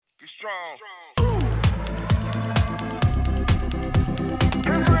strong.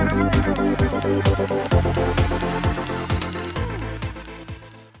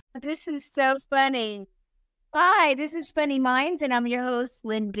 This is so funny. Hi, this is Funny Minds, and I'm your host,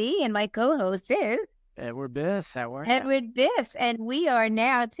 Lynn B., and my co-host is Edward Biss. How are you? Edward Biss, and we are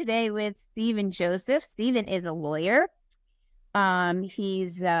now today with Stephen Joseph. Stephen is a lawyer.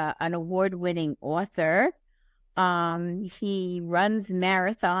 He's an award-winning author. He runs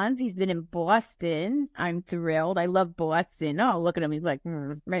marathons. He's been in Boston. I'm thrilled. I love Boston. Oh, look at him. He's like,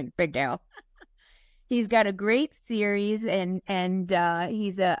 big deal. He's got a great series, and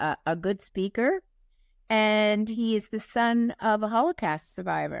he's a good speaker. And he is the son of a Holocaust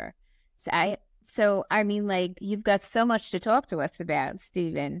survivor. So I mean, like, you've got so much to talk to us about,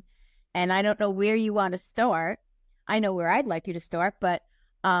 Stephen. And I don't know where you want to start. I know where I'd like you to start, but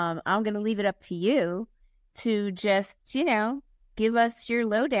I'm going to leave it up to you to just, give us your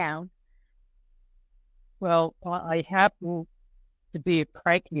lowdown. Well, I happen to be a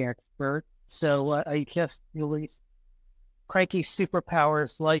cranky expert, so I just released Cranky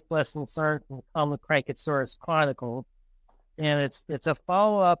Superpowers Life Lessons Learned from Common Crankosaurus Chronicles, and it's a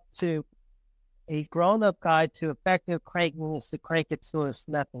follow-up to a grown-up guide to effective crankiness, the Crankosaurus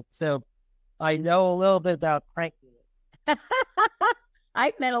method. So I know a little bit about crankiness.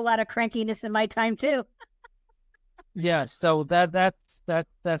 I've met a lot of crankiness in my time too. Yeah, so that's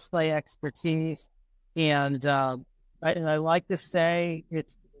my expertise, and I like to say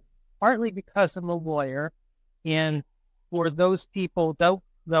it's partly because I'm a lawyer, and for those people don't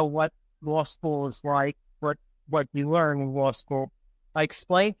know what law school is like, what you learn in law school, I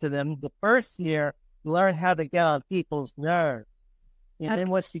explain to them the first year you learn how to get on people's nerves, and then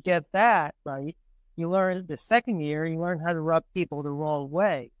once you get that right, you learn the second year you learn how to rub people the wrong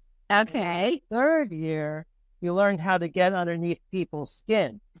way. Okay. Third year you learn how to get underneath people's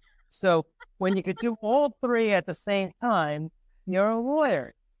skin. So when you could do all three at the same time, you're a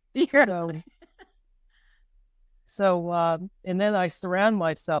lawyer. So, and then I surround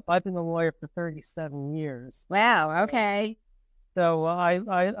myself. I've been a lawyer for 37 years. Wow. Okay. So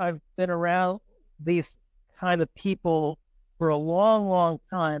I've been around these kind of people for a long, long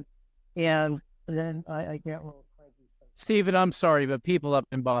time, and then I get a little crazy. Stephen, I'm sorry, but people up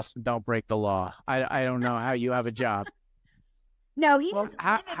in Boston don't break the law. I don't know how you have a job. No, he doesn't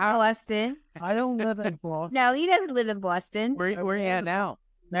live in Boston. I don't live in Boston. No, he doesn't live in Boston. Where are you at now?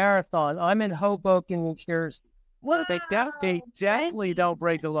 Marathon. I'm in Hoboken, New Jersey. Whoa, They definitely don't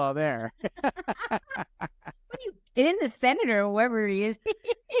break the law there. In the senator, whoever he is,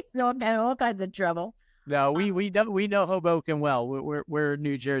 he's all kinds of trouble. No, we know Hoboken well. We're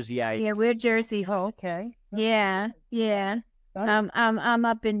New Jerseyites. Yeah, we're Jersey folk. Okay. Yeah. I'm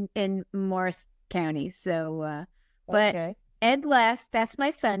up in Morris County, so but Okay. Ed left. That's my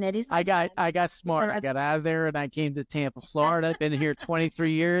son. Eddie's. I got smart. I got out of there and I came to Tampa, Florida. I've been here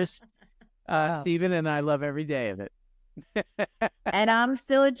 23 years, Wow. Stephen, and I love every day of it. And I'm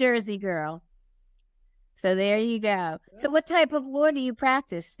still a Jersey girl. So there you go. So what type of law do you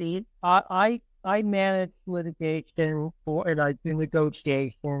practice, Steve? I manage litigation and I do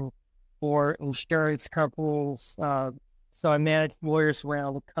negotiation for insurance companies. So I manage lawyers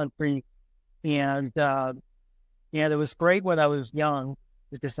around the country, and it was great when I was young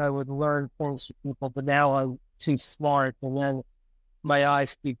because I would learn things from people. But now I'm too smart, and then my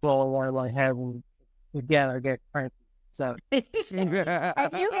eyes keep rolling on my head, and again I get cranky. So And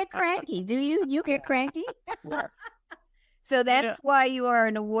you get cranky. Do you? You get cranky? So that's why you are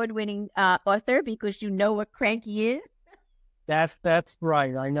an award-winning author, because you know what cranky is? that's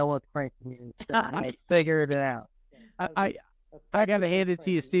right. I know what cranky is. So I figured it out. I got to hand it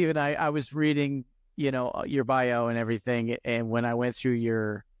to you, Stephen. I was reading, your bio and everything, and when I went through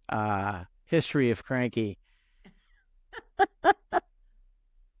your history of cranky,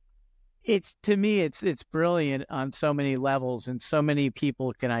 to me it's brilliant on so many levels, and so many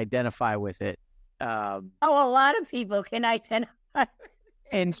people can identify with it. A lot of people can identify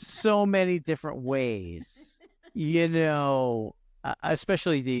in so many different ways,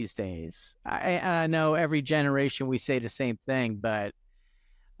 especially these days. I know every generation we say the same thing, but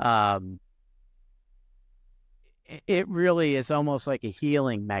it really is almost like a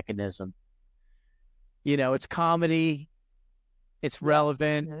healing mechanism. It's comedy, it's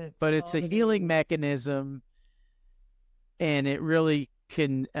relevant, but it's a healing mechanism, and it really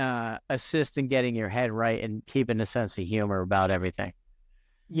can assist in getting your head right and keeping a sense of humor about everything.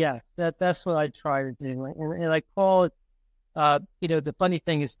 Yeah, that's what I try to do, and I call it. The funny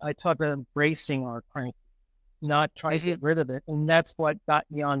thing is, I talk about embracing our crank, not trying to get rid of it, and that's what got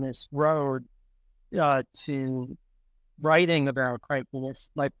me on this road to writing about crankiness.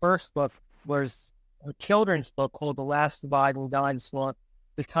 My first book was a children's book called The Last Surviving Dinosaur,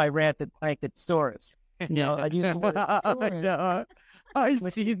 the Tyrannosaurus. I used the word No, I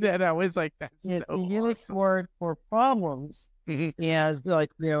see that. I was like, that's it's so the English awesome. word for problems. And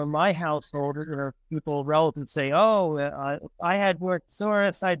in my household, people, relatives say, "Oh, if I had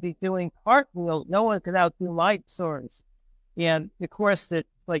Worksaurus, I'd be doing cartwheels. No one could outdo my Saurus." And of course, it's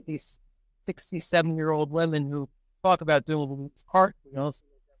like these 67-year-old women who talk about doing these cartwheels,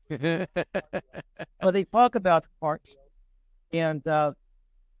 but they talk about the cartwheels, and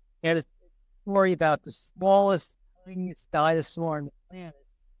it's a story about the smallest, tiniest dinosaur on the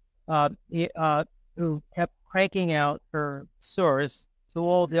planet, who kept cranking out her source till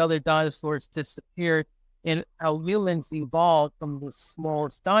all the other dinosaurs disappeared, and how humans evolved from the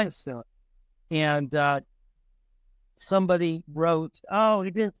smallest dinosaur. And somebody wrote, "Oh,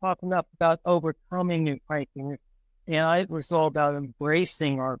 he didn't talk enough about overcoming your crankiness," and it was all about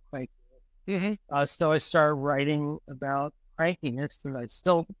embracing our crankiness. So I started writing about crankiness, and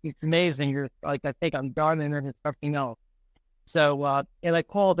it's amazing. You're like, I think I'm done, and then it's something else. So, and I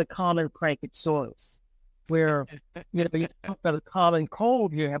call it the common crankosaurus, where, you talk about a common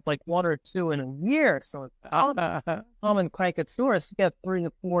cold, you have like one or two in a year. So it's common crankosaurus, you get 3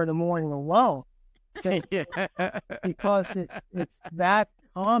 to 4 in the morning alone. So, because it's that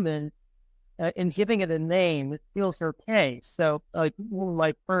common, and giving it a name, it feels okay. So, like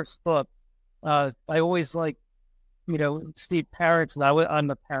my first book, I always like, Steve parents, and I'm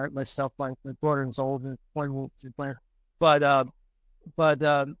a parent myself. My daughter's old and but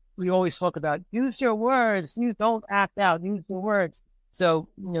we always talk about use your words. You don't act out. Use your words. So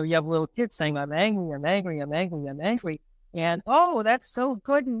you have little kids saying, "I'm angry. I'm angry. I'm angry. I'm angry." And that's so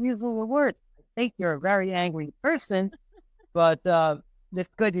good. You use little words. I think you're a very angry person, but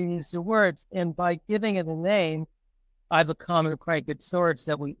it's good to use the words. And by giving it a name, I've become a quite good source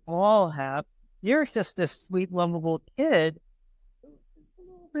that we all have. You're just this sweet, lovable kid, a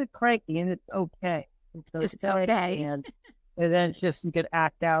little bit cranky, and it's okay. It's okay. And then just you can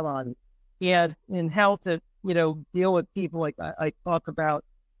act out on it. And how to, deal with people, like I talk about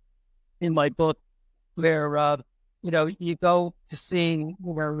in my book, where, you go to see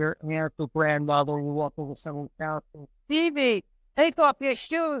your American grandmother, you walk over someone's house, and "Stevie, take off your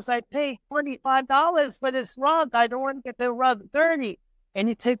shoes. I paid $25 for this rug. I don't want to get the rug dirty." And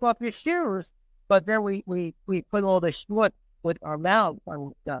you take off your shoes, but then we put all the schmutz with our mouth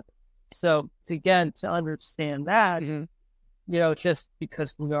on stuff. So again, to understand that, just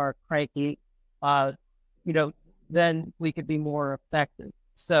because we are cranky, then we could be more effective.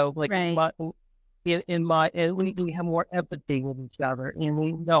 So like Right. and we have more empathy with each other, and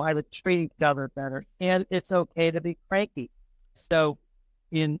we know how to treat each other better. And it's okay to be cranky. So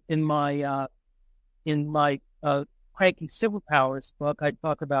in my cranky superpowers book, I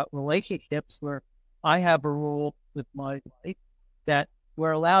talk about relationships, where I have a rule with my wife that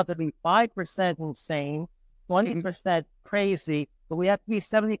we're allowed to be 5% insane, 20% crazy, but we have to be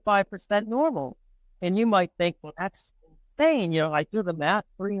 75% normal. And you might think, well, that's insane. I do the math,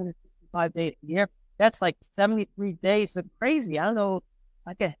 365 days a year. That's like 73 days of crazy. I don't know if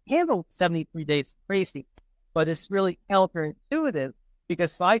I can handle 73 days of crazy, but it's really counterintuitive,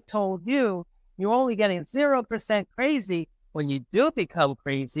 because I told you, you're only getting 0% crazy. When you do become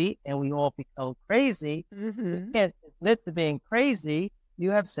crazy, and we all become crazy, you can't admit to being crazy.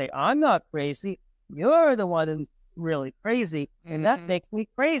 You have to say, "I'm not crazy. You're the one who's really crazy." And that makes me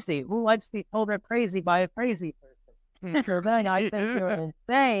crazy. Who likes to be told they're crazy by a crazy person? Sure, then I think you're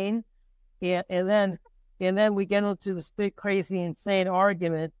insane. And then we get into this big, crazy, insane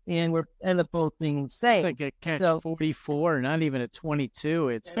argument, and we end up both being insane. It's like a catch 44, not even a 22.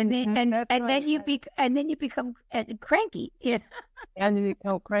 It's And then you become cranky. Yeah. And you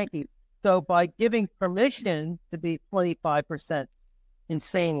become cranky. So by giving permission to be 25%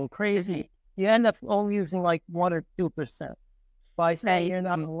 insane and crazy, you end up only using like 1 or 2%. By saying you're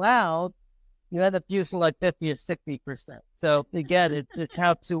not allowed, you end up using like 50 or 60%. So again, it's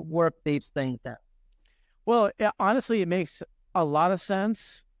how to work these things out. Well, honestly, it makes a lot of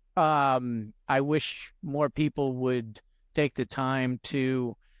sense. I wish more people would take the time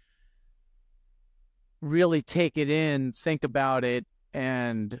to really take it in, think about it,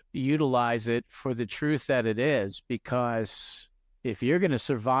 and utilize it for the truth that it is. Because if you're going to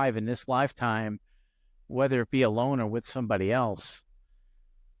survive in this lifetime, whether it be alone or with somebody else,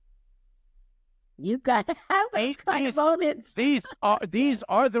 you've got to have those kind of moments. These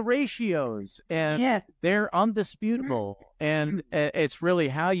are the ratios, and they're undisputable. And it's really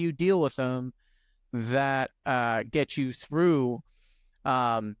how you deal with them that get you through.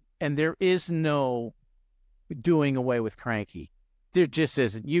 And there is no doing away with cranky. There just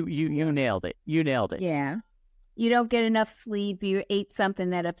isn't. You nailed it. You nailed it. Yeah. You don't get enough sleep. You ate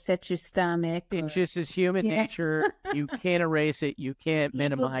something that upsets your stomach. It's just as human nature. You can't erase it. You can't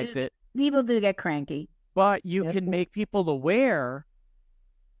minimize it. People do get cranky. But you can make people aware.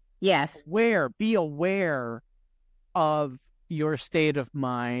 Yes. Be aware of your state of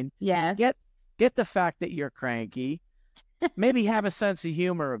mind. Yes. Get the fact that you're cranky. Maybe have a sense of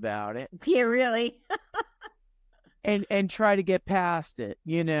humor about it. Yeah, really. and try to get past it.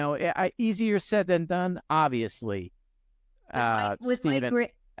 You know, easier said than done, obviously. My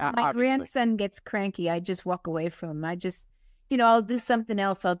grandson gets cranky, I just walk away from him. I just, I'll do something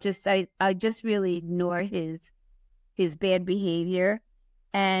else. I just really ignore his bad behavior.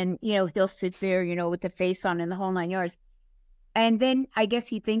 And, he'll sit there, with the face on and the whole 9 yards. And then I guess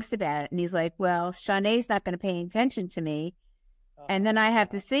he thinks about it and he's like, well, Shanae's not going to pay attention to me. And then I have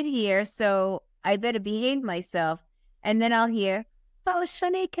to sit here, so I better behave myself. And then I'll hear, oh,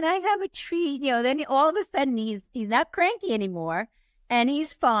 Shanae, can I have a treat? Then all of a sudden he's not cranky anymore. And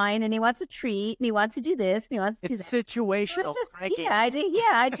he's fine, and he wants a treat, and he wants to do this, and he wants to do that. It's situational.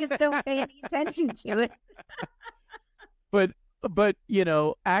 I just don't pay any attention to it. But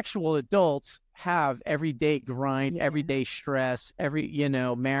actual adults have everyday grind, everyday stress,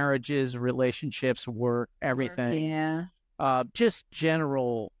 marriages, relationships, work, everything. Yeah. Just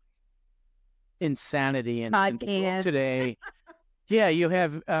general insanity in the world today. Yeah, you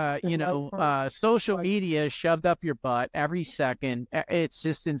have social media shoved up your butt every second. It's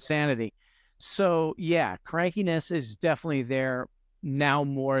just insanity. So yeah, crankiness is definitely there now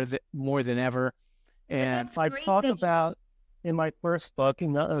more than ever. And I've talked about in my first book,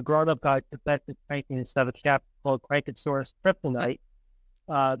 in the Grown Up Guide to Effective Crankiness, I have a chapter called Crankosaurus Kryptonite.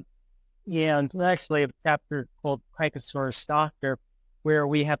 And actually a chapter called Crankosaurus Doctor, where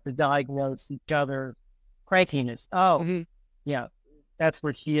we have to diagnose each other's crankiness. Oh, yeah, that's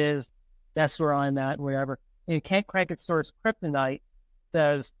where she is. That's where I'm at, wherever. And Crankosaurus Kryptonite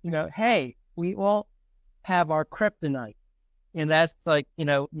says, hey, we all have our kryptonite. And that's like,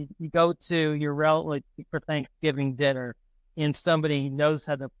 you go to your relative for Thanksgiving dinner, and somebody knows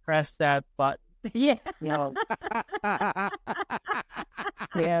how to press that button. Yeah. And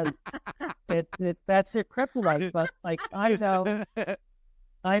that's your kryptonite. But like, I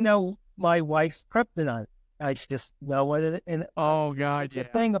know my wife's kryptonite. I just know what it is. And oh God, the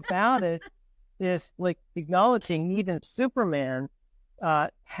thing about it is, like, acknowledging even Superman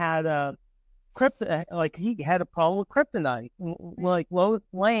had a kryptonite, he had a problem with kryptonite. Like Lois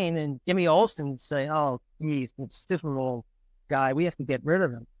Lane and Jimmy Olsen say, "Oh, geez, it's Superman guy. We have to get rid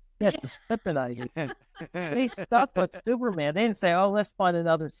of him. Get the kryptonite." They stuck with Superman. They didn't say, "Oh, let's find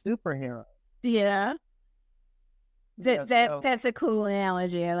another superhero." Yeah. That's a cool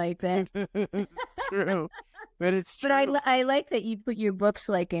analogy. I like that. True, but it's true. But I like that you put your books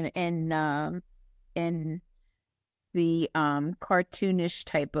like in the cartoonish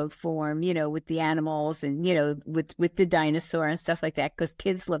type of form, with the animals and with the dinosaur and stuff like that, because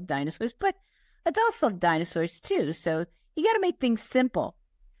kids love dinosaurs, but adults love dinosaurs too. So you got to make things simple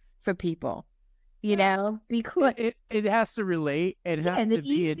for people, because it has to relate. It has to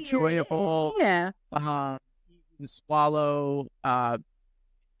be enjoyable. Yeah. Swallow,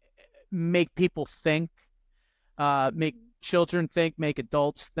 make people think, make children think, make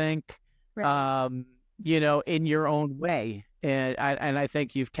adults think, Right. In your own way. And I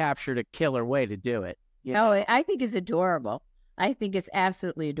think you've captured a killer way to do it. I think it's adorable. I think it's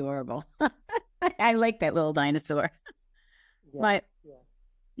absolutely adorable. I like that little dinosaur.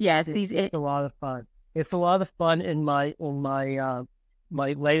 Yes, it's a lot of fun. It's a lot of fun. In my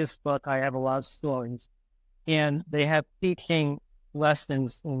latest book, I have a lot of stories, and they have teaching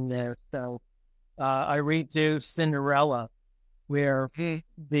lessons in there. So I redo Cinderella, where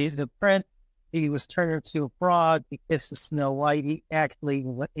the prince, he was turned into a frog. He kissed Snow White. He actually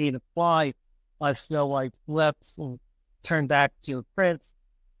ate a fly on Snow White's lips and turned back to a prince.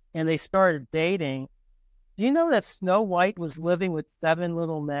 And they started dating. Do you know that Snow White was living with 7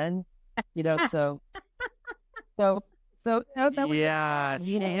 little men? So yeah,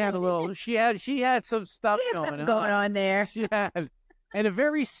 she had some stuff going on there. She had, and a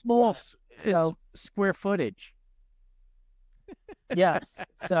very small square footage. Yes.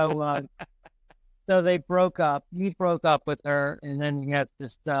 So they broke up. He broke up with her, and then you had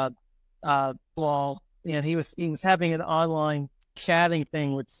this ball, and he was having an online chatting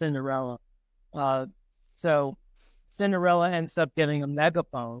thing with Cinderella. So Cinderella ends up getting a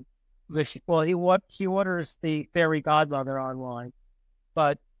megaphone. She orders the fairy godmother online,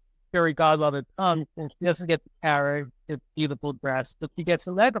 but fairy godmother comes and she doesn't get the carriage, the beautiful dress, but she gets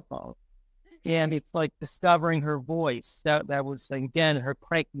a megaphone. And it's like discovering her voice. That was, again, her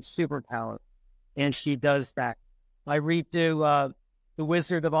cranky superpower. And she does that. I redo The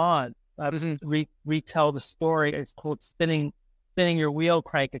Wizard of Oz. Retell the story. It's called Spinning Your Wheel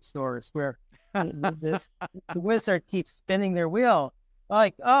Crankosaurus, where the wizard keeps spinning their wheel.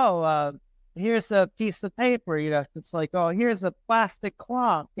 Like, here's a piece of paper, it's like, here's a plastic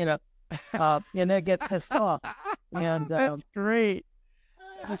clock, and they get pissed off. And that's great.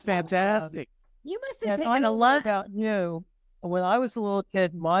 That's fantastic. You must have taken a lot about you. When I was a little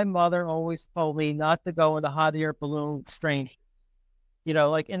kid, my mother always told me not to go in the hot air balloon strangers.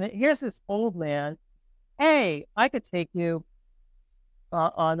 And here's this old man. Hey, I could take you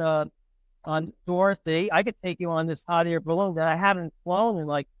on Dorothy. I could take you on this hot air balloon that I haven't flown in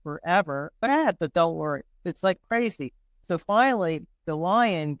like forever. But don't worry. It's like crazy. So finally, the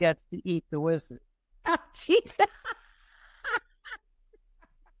lion gets to eat the wizard. Oh, jeez.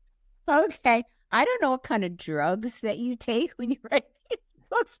 Okay. I don't know what kind of drugs that you take when you write these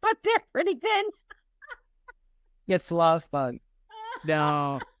books, but they're pretty thin. It's a lot of fun.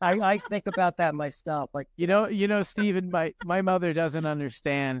 No, I think about that myself. Like, Stephen, my mother doesn't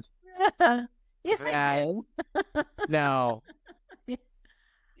understand. Yes, I do. No.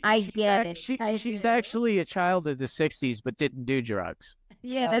 I get it. She's actually a child of the 60s, but didn't do drugs.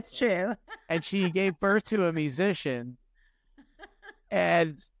 Yeah, that's true. And she gave birth to a musician.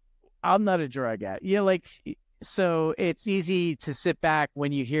 And I'm not a drug addict. So it's easy to sit back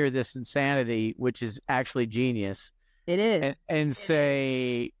when you hear this insanity, which is actually genius. It is. And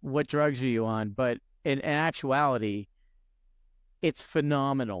say, what drugs are you on? But in actuality, it's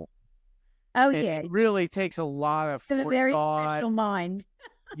phenomenal. Oh, and yeah. It really takes a lot of a very special mind.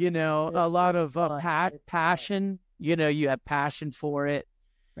 A lot of passion. You have passion for it.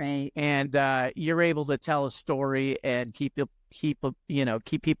 Right. And you're able to tell a story and keep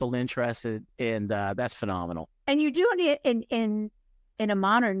people interested. And that's phenomenal. And you're doing it in a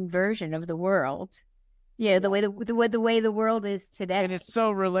modern version of the world. Yeah, the way the world is today, and it's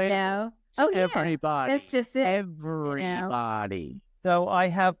so relatable to everybody. That's just it. Everybody. So I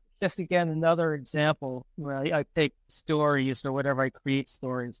have just again another example where I take stories or whatever, I create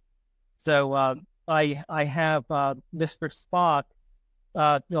stories. So I have Mr. Spock.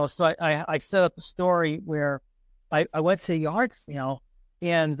 So I set up a story where I went to the yard sale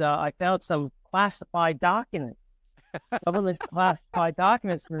and I found some classified documents. Some of these classified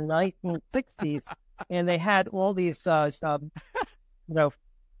documents from the 1960s. And they had all these, from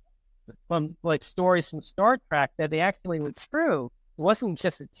like stories from Star Trek that they actually were true. It wasn't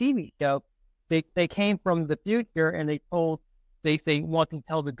just a TV show. They came from the future, and they want to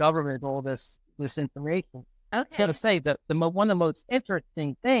tell the government all this information. Okay. So to say that one of the most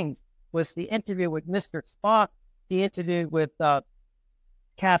interesting things was the interview with Mr. Spock, the interview with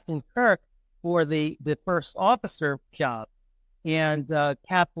Captain Kirk for the first officer job, and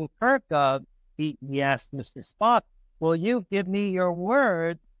Captain Kirk. He asked Mr. Spock, will you give me your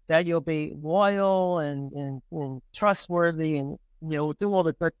word that you'll be loyal and trustworthy and, do all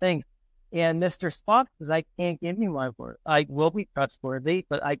the good things? And Mr. Spock says, I can't give you my word. I will be trustworthy,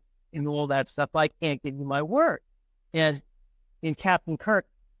 but in all that stuff, I can't give you my word. And Captain Kirk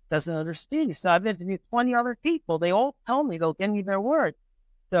doesn't understand. He said, I've interviewed 20 other people. They all tell me they'll give me their word.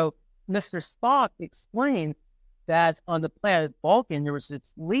 So Mr. Spock explained that on the planet Vulcan, there was this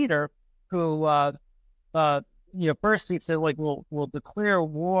leader who, first he said, like, we'll declare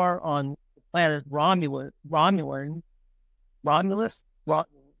war on the planet Romulus. I think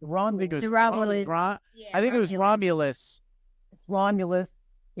it was Romulus. It's Romulus.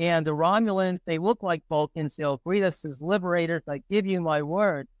 And the Romulans, they look like Vulcans. They'll greet us as liberators. I give you my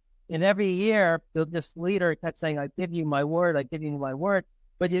word. And every year, this leader kept saying, I give you my word. I give you my word.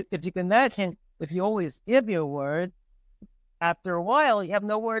 But if you can imagine, if you always give your word, after a while, you have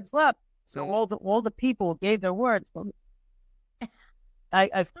no words left. So all the people gave their words.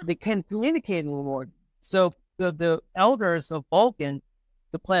 They can't communicate anymore. So the elders of Vulcan,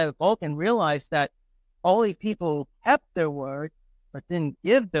 the planet Vulcan, realized that only people who kept their word but didn't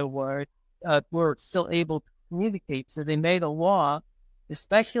give their word were still able to communicate. So they made a law,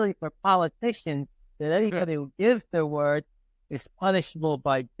 especially for politicians, that anybody who gives their word is punishable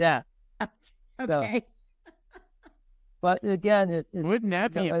by death. Okay. So, but again, wouldn't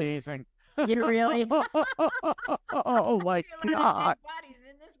that be amazing? You really? Oh my God! Bodies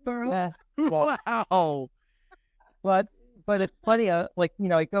in this world. Yeah. Wow. But it's funny. I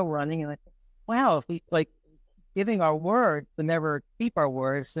go running and I think, wow, if we giving our word but never keep our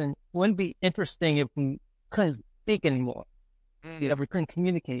words, and wouldn't it be interesting if we couldn't speak anymore, if we couldn't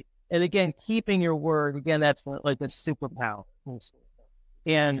communicate. And again, keeping your word, again, that's like a superpower.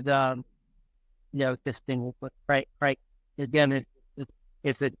 And distinguish. But right, again,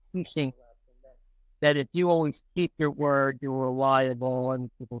 it's a teaching lesson that if you always keep your word, you're reliable, and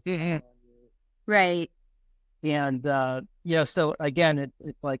people count on you. Right. And so again,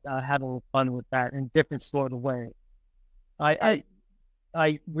 it's like having fun with that in different sort of ways. I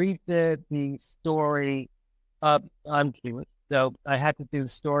redid the story of, I'm Jewish, so I had to do the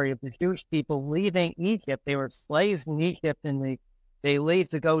story of the Jewish people leaving Egypt. They were slaves in Egypt, and they leave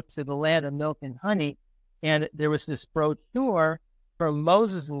to go to the land of milk and honey. And there was this brochure from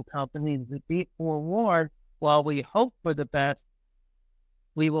Moses and company to be forewarned, while we hope for the best,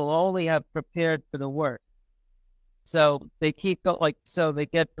 we will only have prepared for the worst. So they keep going, so they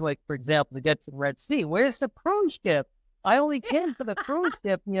get to, for example, they get to the Red Sea. Where's the cruise ship? I only came for the cruise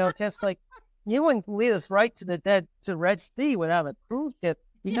ship, just like you wouldn't lead us right to the Red Sea without a cruise ship.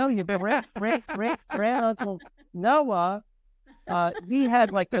 You've been Uncle Noah. He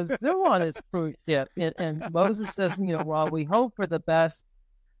had like a zoo on his cruise ship. And Moses says, while we hope for the best,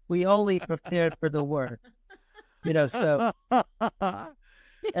 we only prepared for the worst. So.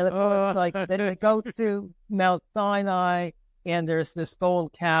 And of course, then they go to Mount Sinai, and there's this golden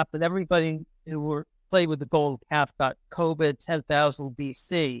calf, and everybody who played with the golden calf got COVID 10,000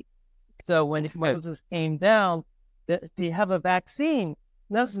 BC. So when Moses came down, do you have a vaccine?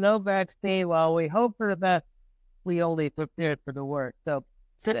 There's no vaccine. While we hope for the best, we only prepared for the worst. So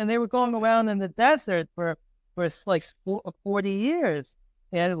and they were going around in the desert for 40 years.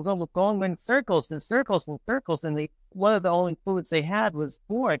 And it was going in circles and circles and circles. And one of the only foods they had was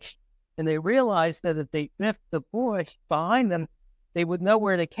borscht. And they realized that if they left the borscht behind them, they would know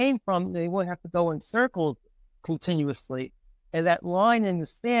where they came from. They wouldn't have to go in circles continuously. And that line in the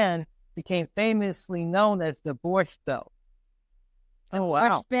sand became famously known as the Borscht Belt. Oh,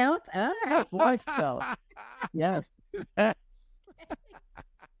 wow. Borscht Belt? Oh. Borscht Belt. Yes.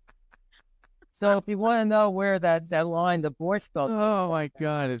 So if you want to know where that line, the Borscht Belt. Oh my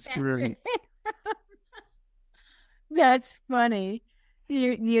God, it's great. That's funny.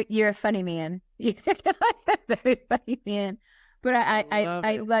 You're a funny man. You're a very funny man. But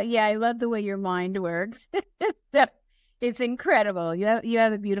I love the way your mind works. It's incredible. You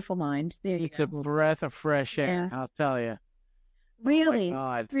have a beautiful mind. It's a breath of fresh air. Yeah. I'll tell you. Really,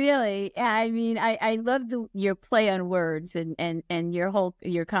 really. I mean, I love your play on words and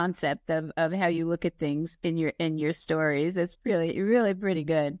your concept of how you look at things in your stories. It's really pretty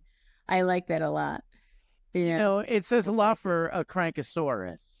good. I like that a lot. Yeah. It says a lot for a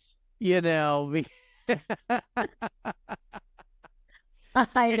Crankosaurus. I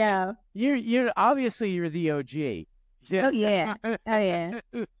know. You're obviously you're the OG. Yeah. Oh yeah.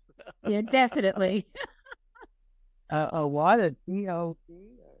 Yeah, definitely. A lot of DOG?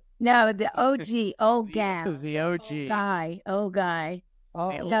 No, the OG, old gal. The OG. Old guy. Oh.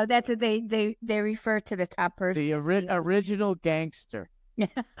 No, that's what they refer to the top person. The original gangster.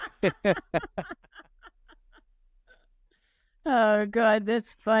 Oh, God,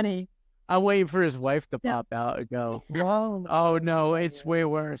 that's funny. I'm waiting for his wife to pop out and go, no. Oh, no, it's way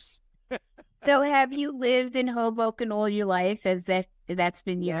worse. So have you lived in Hoboken all your life? That's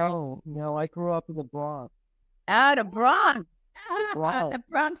been your... No, I grew up in the Bronx. Oh, the Bronx. The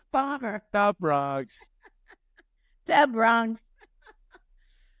Bronx bomber. The Bronx. The Bronx.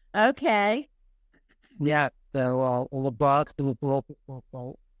 Okay. Yeah, so the Bronx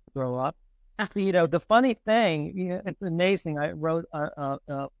grow up. The funny thing, it's amazing. I wrote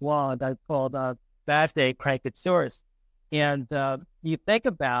a blog I called Bad Day Crankosaurus. And you think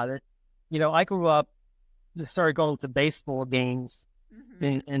about it, I grew up, started going to baseball games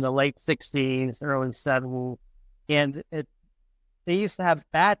in the late 60s, early 70s. And they used to have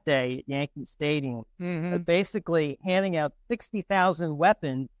Bat Day at Yankee Stadium, basically handing out 60,000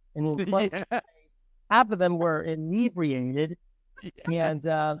 weapons, and half of them were inebriated. And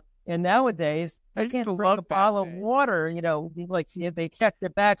nowadays, you can't bring a bottle of water. If they check their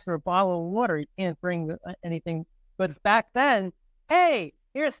bags for a bottle of water, you can't bring anything. But back then, hey,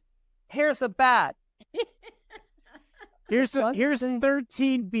 here's a bat. Here's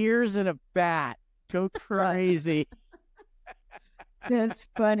 13 beers and a bat. Go crazy. That's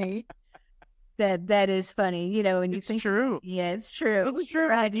funny. That is funny. When you think true. Yeah, it's true. It's true.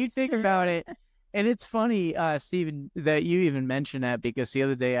 Right. You think about it. And it's funny, Stephen, that you even mentioned that, because the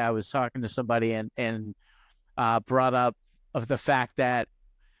other day I was talking to somebody and brought up of the fact that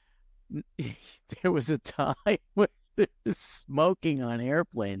there was a time when there was smoking on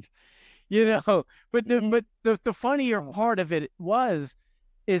airplanes, But the funnier part of it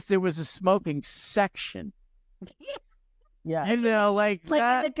is there was a smoking section. Yeah, like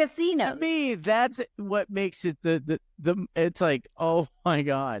that, in the casino. To me, that's what makes it the. It's like, oh my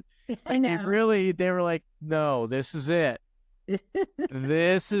God. I know. Really, they were like, no, this is it.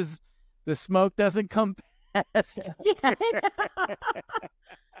 This is, the smoke doesn't come past. Yeah, I know.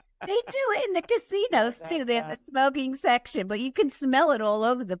 They do it in the casinos too. They have the smoking section, but you can smell it all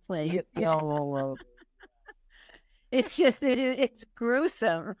over the place. all over. It's just it's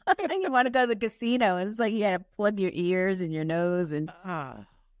gruesome. You want to go to the casino, and it's like you got to plug your ears and your nose, and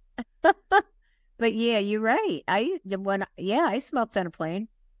but yeah, you're right. I smoked on a plane.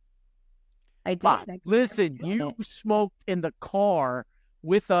 I did. But listen, you smoked in the car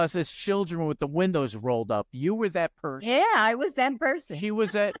with us as children with the windows rolled up. You were that person. Yeah, I was that person. She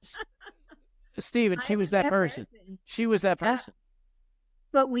was that Stephen. She was that person. She was that person.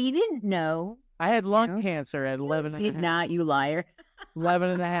 But we didn't know. I had lung cancer at 11 and a Did half. not, you liar.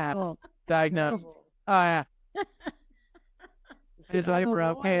 11 and a half. Oh. Diagnosed. Oh, yeah. I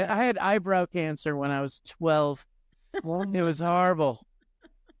had eyebrow cancer when I was 12. It was horrible.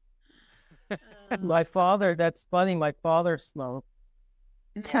 My father, that's funny. My father smoked.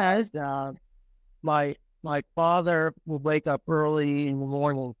 My father would wake up early in the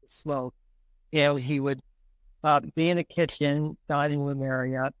morning to smoke. He would be in the kitchen, dining room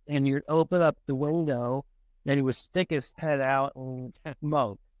area, and you'd open up the window, and he would stick his head out and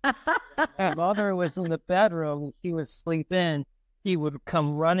smoke. My mother was in the bedroom. He would sleep in. He would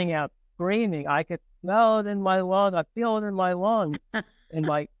come running out screaming. I could smell it in my lung. I feel it in my lungs. And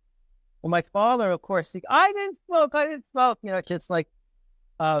my father, of course, I didn't smoke. Just like,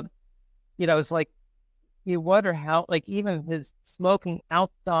 it's like you wonder how, like, even his smoking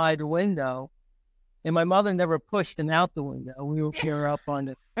outside the window. And my mother never pushed him out the window. We were up on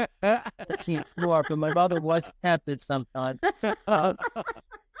the 13th floor, but my mother was tempted sometimes.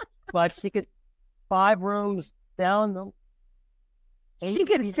 But she could 5 rooms down. She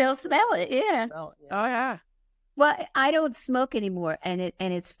could still smell it. Yeah. Oh yeah. Well, I don't smoke anymore, and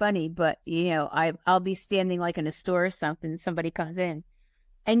it's funny, but I'll be standing like in a store or something. Somebody comes in,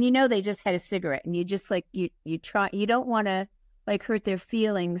 and they just had a cigarette, and you just like you try. You don't want to like hurt their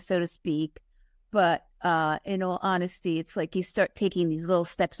feelings, so to speak. But in all honesty, it's like you start taking these little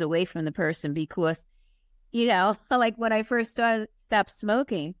steps away from the person because, like when I first stopped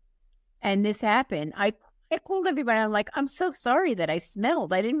smoking and this happened, I called everybody. I'm like, I'm so sorry that I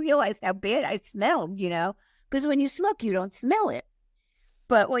smelled. I didn't realize how bad I smelled, because when you smoke, you don't smell it.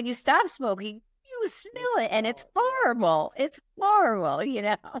 But when you stop smoking, you smell it and it's horrible. It's horrible,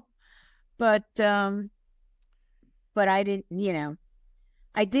 But I didn't,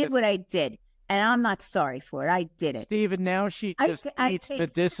 I did what I did. And I'm not sorry for it. I did it. Stephen, now she just eats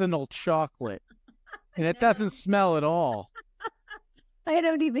medicinal chocolate. And it doesn't smell at all. I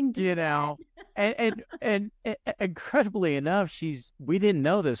don't even do that. And incredibly enough, we didn't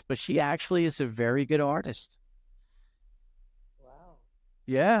know this, but she actually is a very good artist. Wow.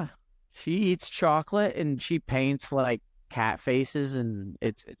 Yeah. She eats chocolate and she paints like cat faces, and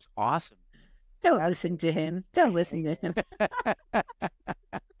it's awesome. Don't listen to him. Don't listen to him.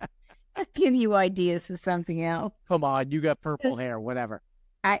 I'll give you ideas for something else. Come on, you got purple hair, whatever.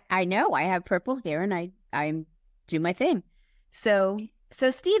 I know I have purple hair, and I do my thing. So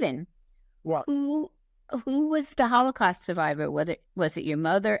Stephen, what? Who was the Holocaust survivor? Was it your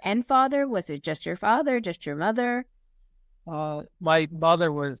mother and father? Was it just your father, just your mother? My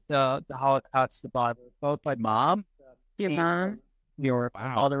mother was the Holocaust survivor. Both my mom, your mom, Europe. Wow.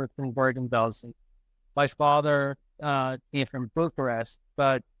 My father was from Bergen-Belsen. My father came from Bucharest,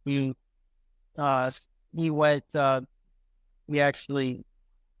 but he went. He actually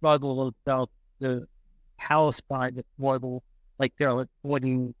struggled himself to Palestine at World, like there were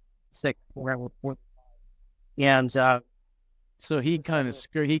 46 around 45. And so he kind of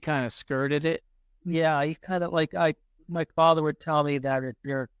skirted it. Yeah, he kind of like my father would tell me that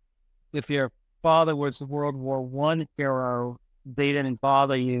if your father was a World War I hero, they didn't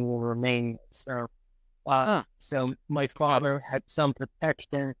bother you or remain. So so my father had some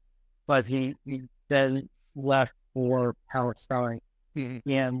protection, but he then left for Palestine. Mm-hmm.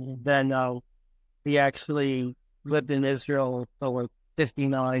 And then he actually lived in Israel until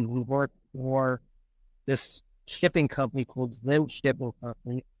 1959. He worked for this shipping company called Zim Shipping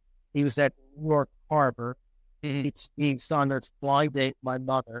Company. He was at New York Harbor. Mm-hmm. He's on this blind date with my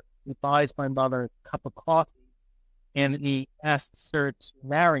mother. He buys my mother a cup of coffee, and he asks her to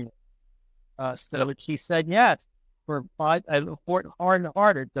marry him. So she said yes. For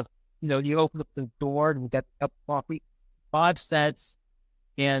hard-hearted, you open up the door and you get a cup of coffee, 5 cents,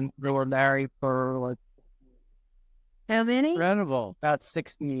 and they were married for like how many? Incredible. About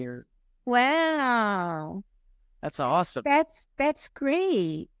 60 years. Wow, that's awesome. That's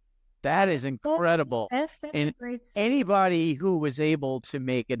great. That is incredible. That's And a great story. anybody who was able to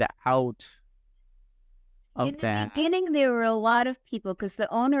make it out of In the that. beginning, there were a lot of people because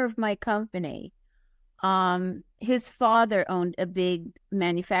the owner of my company, his father owned a big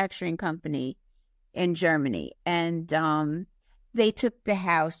manufacturing company in Germany, and they took the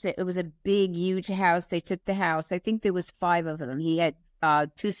house. It was a big, huge house. They took the house. I think there was 5 of them. He had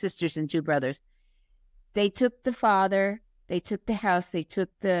 2 sisters and 2 brothers. They took the father. They took the house. They took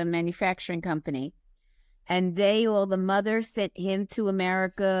the manufacturing company. And the mother sent him to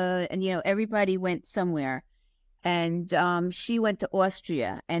America, and, everybody went somewhere. And she went to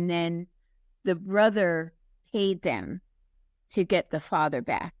Austria, and then the brother paid them to get the father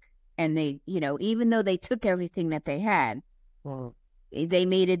back. And they, even though they took everything that they had, they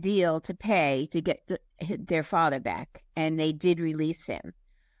made a deal to pay to get their father back, and they did release him.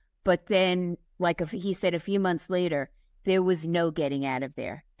 But then, he said a few months later, there was no getting out of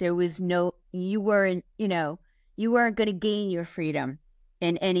there. There was no, you weren't going to gain your freedom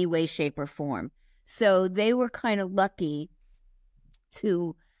in any way, shape, or form. So they were kind of lucky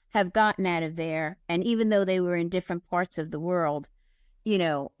to have gotten out of there. And even though they were in different parts of the world, they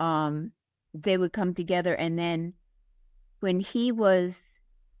would come together. And then when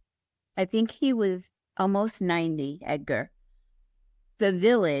I think he was almost 90, Edgar, the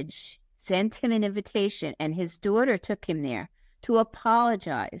village sent him an invitation, and his daughter took him there to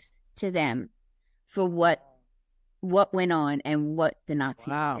apologize to them for what went on and what the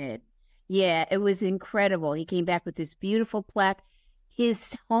Nazis did. Yeah, it was incredible. He came back with this beautiful plaque.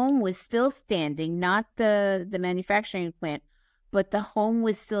 His home was still standing, not the manufacturing plant, but the home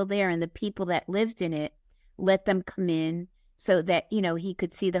was still there, and the people that lived in it let them come in so that, he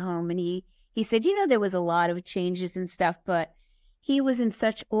could see the home. And he said, there was a lot of changes and stuff, but he was in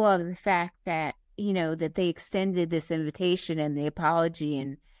such awe of the fact that, that they extended this invitation and the apology,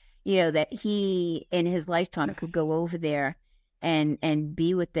 and, that he in his lifetime could go over there and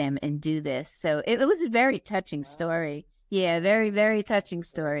be with them and do this. So it was a very touching story. Yeah, very, very touching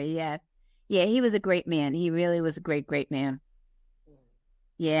story. Yeah. Yeah, he was a great man. He really was a great, great man.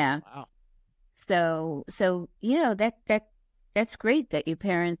 Yeah. Wow. So that's great that your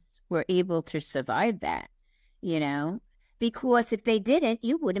parents were able to survive that, because if they didn't,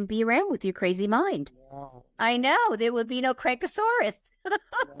 you wouldn't be around with your crazy mind. No. I know. There would be no Cracosaurus.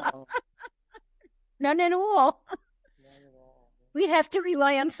 No. None at all. We'd have to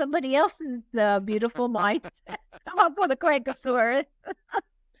rely on somebody else's beautiful mind to come up with a Cracosaurus.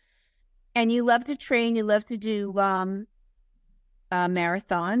 And you love to train. You love to do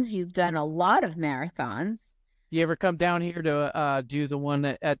marathons. You've done a lot of marathons. You ever come down here to do the one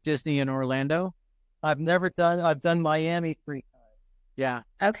at Disney in Orlando? I've done Miami 3 times. Yeah.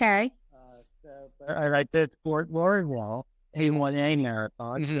 Okay. I did Fort Lauderdale, A1A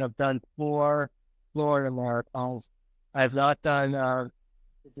marathons. Mhm. I've done 4 Florida marathons. I've not done the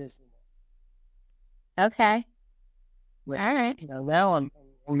Disney one. Okay. Which, All right. now I'm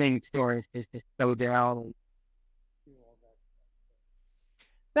making stories to just go down and do all that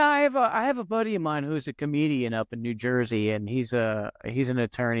stuff. No, I have a buddy of mine who's a comedian up in New Jersey, and he's an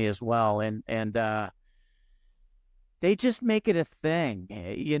attorney as well, and they just make it a thing.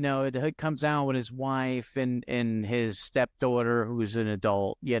 It comes out with his wife and his stepdaughter, who's an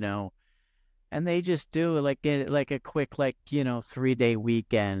adult, and they just do it like a quick 3-day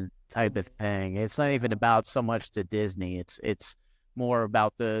weekend type of thing. It's not even about so much the Disney. It's more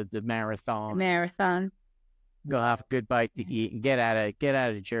about the marathon. Marathon. Go have a good bite to eat and get out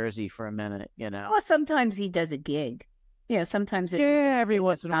of Jersey for a minute, Well, sometimes he does a gig. Sometimes it's every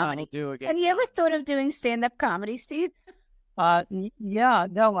once in a while comedy. he'll do it. Have you ever thought of doing stand-up comedy, Steve? Yeah,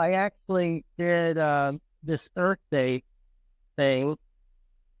 no, I actually did this Earth Day thing.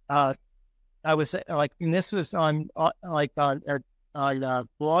 I was and this was on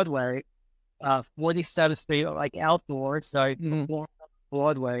Broadway, 47th Street, outdoors. So I performed on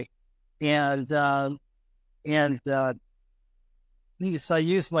Broadway, and so I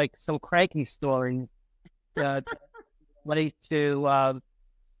used some cranky stories, ready to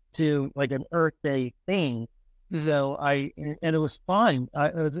an Earth Day thing. So and it was fun.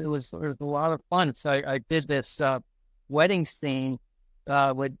 It was a lot of fun. So I did this wedding scene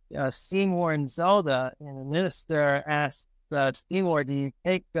with Seymour and Zelda, and the minister asked Seymour, "Do you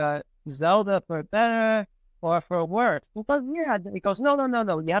take Zelda for better or for worse?" He goes, "Yeah." He goes, No.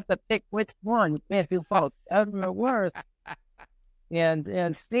 You have to pick which one. You can't do both, better or worse."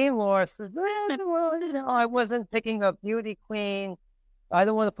 And Seymour says, "Well, I wasn't picking a beauty queen. I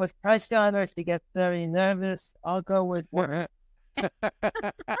don't want to put pressure on her. She gets very nervous. I'll go with worse."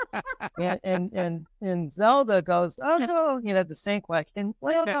 and Zelda goes, oh no, the same question.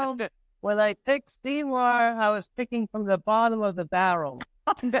 Well, when I picked Seymour, I was picking from the bottom of the barrel.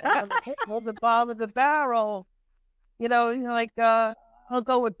 From the bottom of the barrel, I'll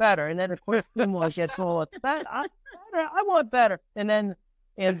go with better. And then of course Seymour gets all upset. I want better. And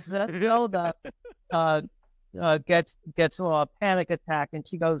Zelda gets a panic attack, and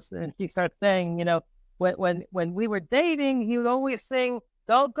she goes and she starts saying, when we were dating, he would always sing,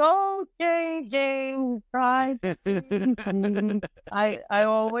 "Don't go changing, try." I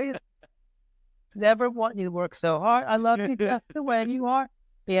always never want you to work so hard. I love you just the way you are.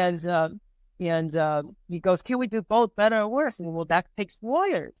 And he goes, "Can we do both better or worse?" And well, that takes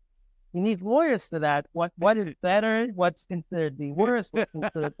lawyers. You need lawyers for that. What is better? What's considered the worst? What's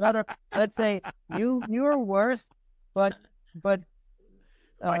considered better? Let's say you are worse, but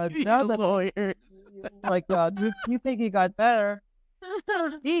now that lawyers, you think you got better,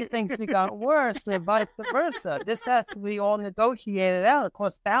 he thinks you got worse, and vice versa. This has to be all negotiated out. It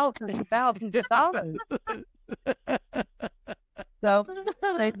costs thousands and thousands of dollars. So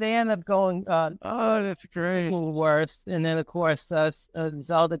they end up going, oh, that's great. a little worse. And then, of course,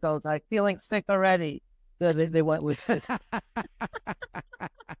 Zelda goes, "I'm feeling sick already." So they went with sick.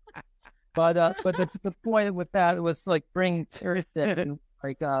 But the point with that was like bringing Earth in.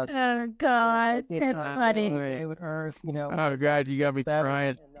 Like, oh God, that's funny. With Earth, Oh God, you got me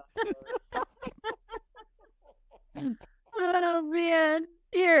crying. Oh man.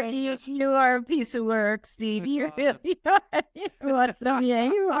 You are a piece of work, Steve. You That's really are. You're awesome. Yeah,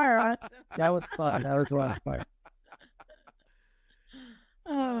 you are awesome. That was fun. That was a lot of fun.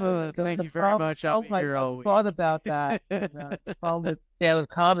 Oh, thank you very much. I'll be here all week. Thought about that. Problem with stand-up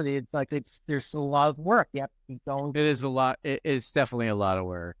comedy, it's like there's a lot of work. You have to keep going. It is a lot. It's definitely a lot of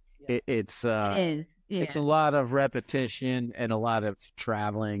work. Yeah. It is. Yeah. It's a lot of repetition and a lot of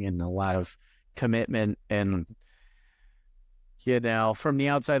traveling and a lot of commitment. And from the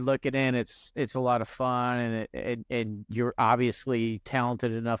outside looking in, it's a lot of fun, and you're obviously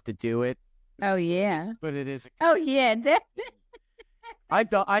talented enough to do it. Oh yeah. But it is. Oh yeah, definitely. I've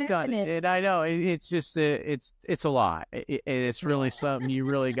done it, and I know it's just it's a lot. It's really something you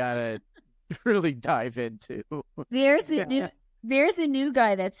really gotta really dive into. There's a new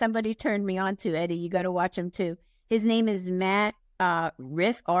guy that somebody turned me on to, Eddie. You got to watch him too. His name is Matt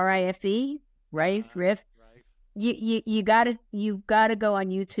Riff, Rife, Riff. You've got to go on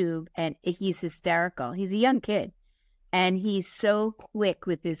YouTube, and he's hysterical. He's a young kid, and he's so quick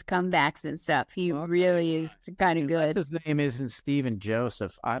with his comebacks and stuff. He really is kind of good. His name isn't Stephen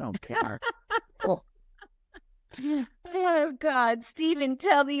Joseph. I don't care. Oh God, Stephen,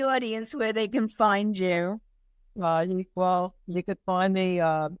 tell the audience where they can find you. You could find me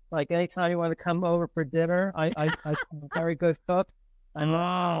like anytime you want to come over for dinner. I'm a very good cook. I'm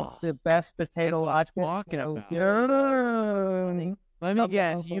the best potato talking about. Let me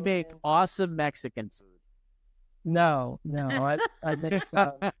guess, you make awesome Mexican food. No, I think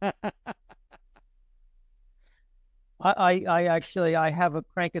I actually have a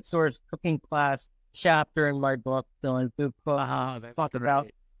Crankosaurus cooking class chapter in my book, so I do talk about.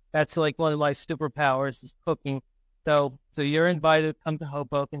 That's like one of my superpowers is cooking. So you're invited to come to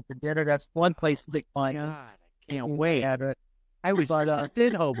Hoboken for dinner. That's one place to find. God, I can't wait. I was just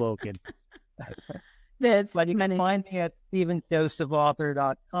in Hoboken. That's but you can find me at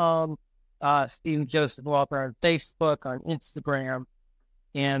StephenJosephAuthor.com, Stephen Joseph Author on Facebook, on Instagram.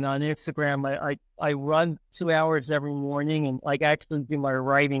 And on Instagram, I run 2 hours every morning and like actually do my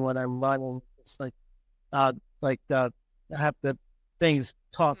writing when I'm running. It's I have the things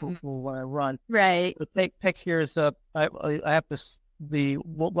talking when I run. Right. So take pictures of, I have the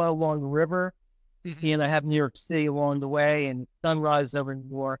along the river, and I have New York City along the way, and sunrise over New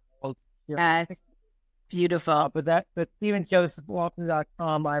York. That's beautiful. But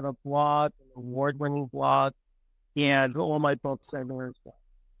StephenJosephAuthor.com, I have a blog, an award-winning blog, and all my books are there as well.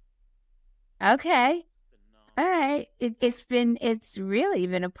 Okay. All right. It's really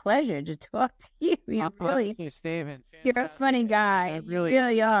been a pleasure to talk to you. Honestly, Stephen, you're a funny guy. I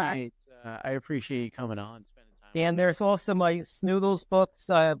really are. I appreciate you coming on, spending time. And there's also my Snoodles books.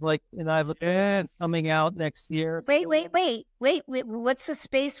 I have coming out next year. Wait. What's the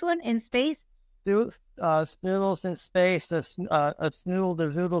space one? In space? Snoodles in space. A snoodle, the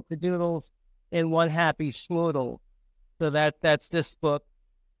zoodle, the doodles, and one happy schmoodle. So that's this book.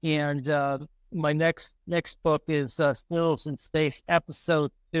 And my next book is Snoodles in Space,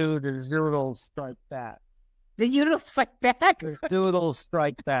 Episode 2, The Zoodles Strike Back. The Zoodles Strike Back? The Zoodles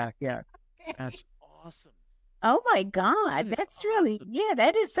Strike Back, yeah. That's awesome. Oh, my God. That's really,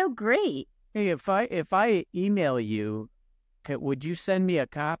 that is so great. Hey, if I email you, would you send me a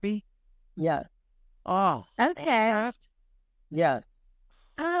copy? Yes. Oh, Okay. Craft? Yes.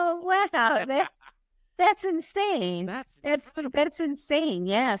 Oh wow, that's insane. That's insane.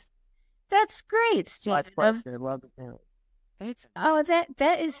 Yes, that's great, Much Steve. pleasure. Love the family. It's Oh,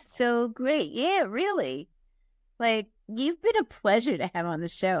 that is so great. Yeah, really. Like, you've been a pleasure to have on the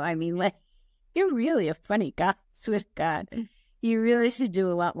show. I mean, like, you're really a funny guy. Swear to God, you really should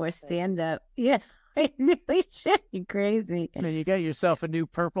do a lot more stand up. Yeah, I really should. You're crazy. I mean, you got yourself a new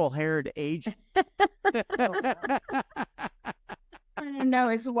purple-haired agent. I don't know.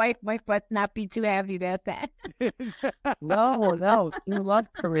 His wife might but not be too happy about that. No. You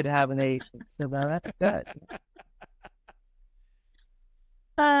love career combinations. So that's good.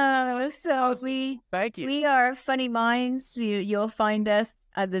 So Thank you. we are Funny Minds. You'll find us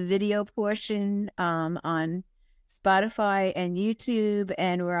the video portion on Spotify and YouTube,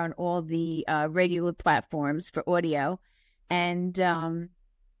 and we're on all the regular platforms for audio. And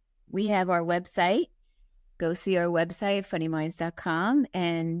we have our website. Go see our website, funnyminds.com.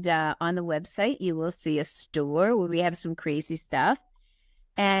 And on the website, you will see a store where we have some crazy stuff.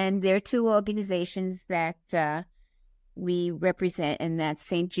 And there are two organizations that we represent, and that's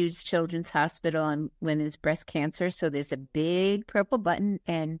St. Jude's Children's Hospital and Women's Breast Cancer. So there's a big purple button.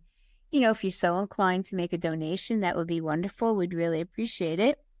 And, if you're so inclined to make a donation, that would be wonderful. We'd really appreciate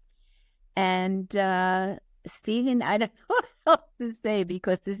it. And Stephen, I don't know what else to say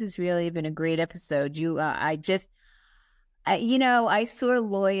because this has really been a great episode. I saw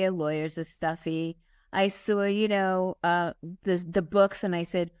lawyers are stuffy. I saw, the books, and I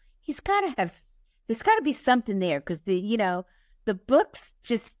said, there's got to be something there because the books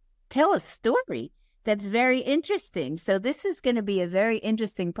just tell a story that's very interesting. So this is going to be a very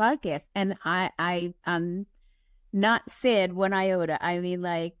interesting podcast, and I'm not sad one iota. I mean,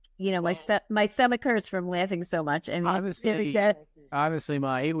 like, my stomach hurts from laughing so much. And honestly,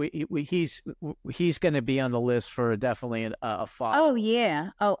 Ma, he's going to be on the list for definitely a follow. Oh yeah,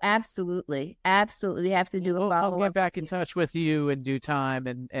 oh absolutely. We have to do a follow. I'll get back in touch with you in due time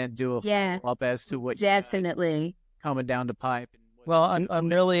and do a follow up as to what definitely coming down the pipe. Well, I'm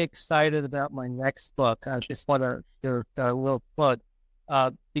really excited about my next book. I just want to do a little plug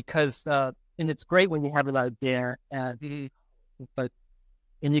because and it's great when you have it out there, but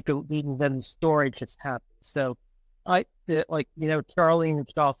you can even then the story just happens. So Charlie and the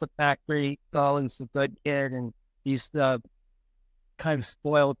Chocolate Factory, Darling's a good kid, and he's the kind of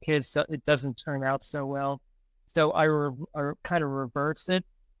spoiled kid, so it doesn't turn out so well. So I kind of reverse it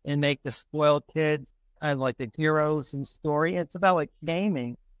and make the spoiled kids kind of like the heroes in the story. It's about like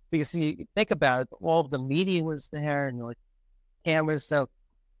gaming because you think about it, all of the media was there and like cameras. So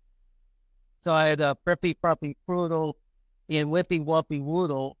I had Prippy, Frumpy, Poodle, and Whippy, Wumpy,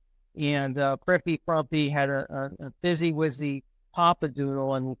 Woodle. And Prippy Frumpy had a Fizzy Wizzy Papa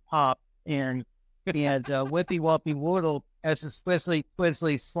Doodle and Pop, and Whippy Wumpy Woodle has a Swizzly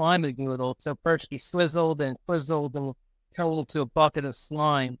Twizzly Slimy Doodle. So first he swizzled and twizzled and turned to a bucket of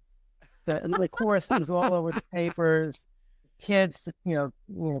slime. And the chorus was all over the papers. Kids, Whippy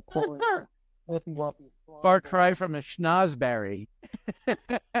Wumpy slime. Far cry from a schnozberry.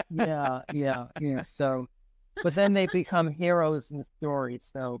 Yeah. So, but then they become heroes in the story.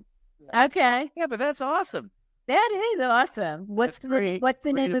 So. Okay. Yeah, but that's awesome. That is awesome. What's the name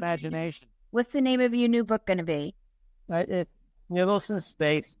of imagination? What's the name of your new book going to be? It's Noodles in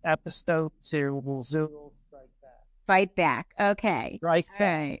Space, Episode 2, Zoodle Strike Back. Fight Back. Okay. Strike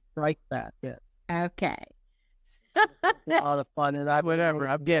Back, yes. Okay. A lot of fun. And whatever.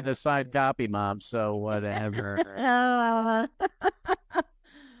 I'm getting a signed copy, Mom, so whatever.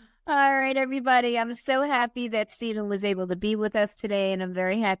 All right, everybody. I'm so happy that Stephen was able to be with us today, and I'm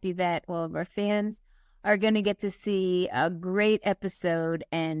very happy that all of our fans are going to get to see a great episode.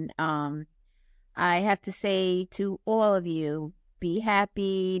 And I have to say to all of you, be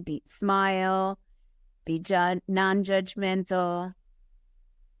happy, smile, be non-judgmental,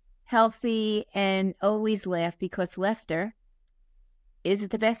 healthy, and always laugh because laughter is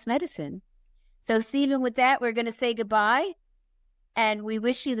the best medicine. So, Stephen, with that, we're going to say goodbye. And we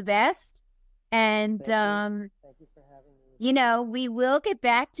wish you the best. And, Thank you for having me. We will get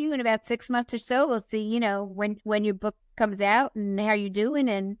back to you in about 6 months or so. We'll see, when your book comes out and how you're doing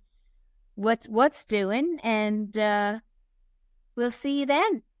and what's doing. And we'll see you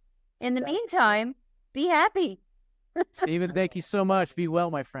then. In the meantime, be happy. Stephen, thank you so much. Be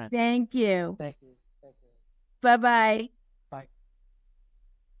well, my friend. Thank you. Thank you. Bye-bye.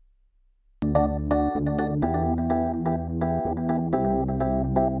 Bye.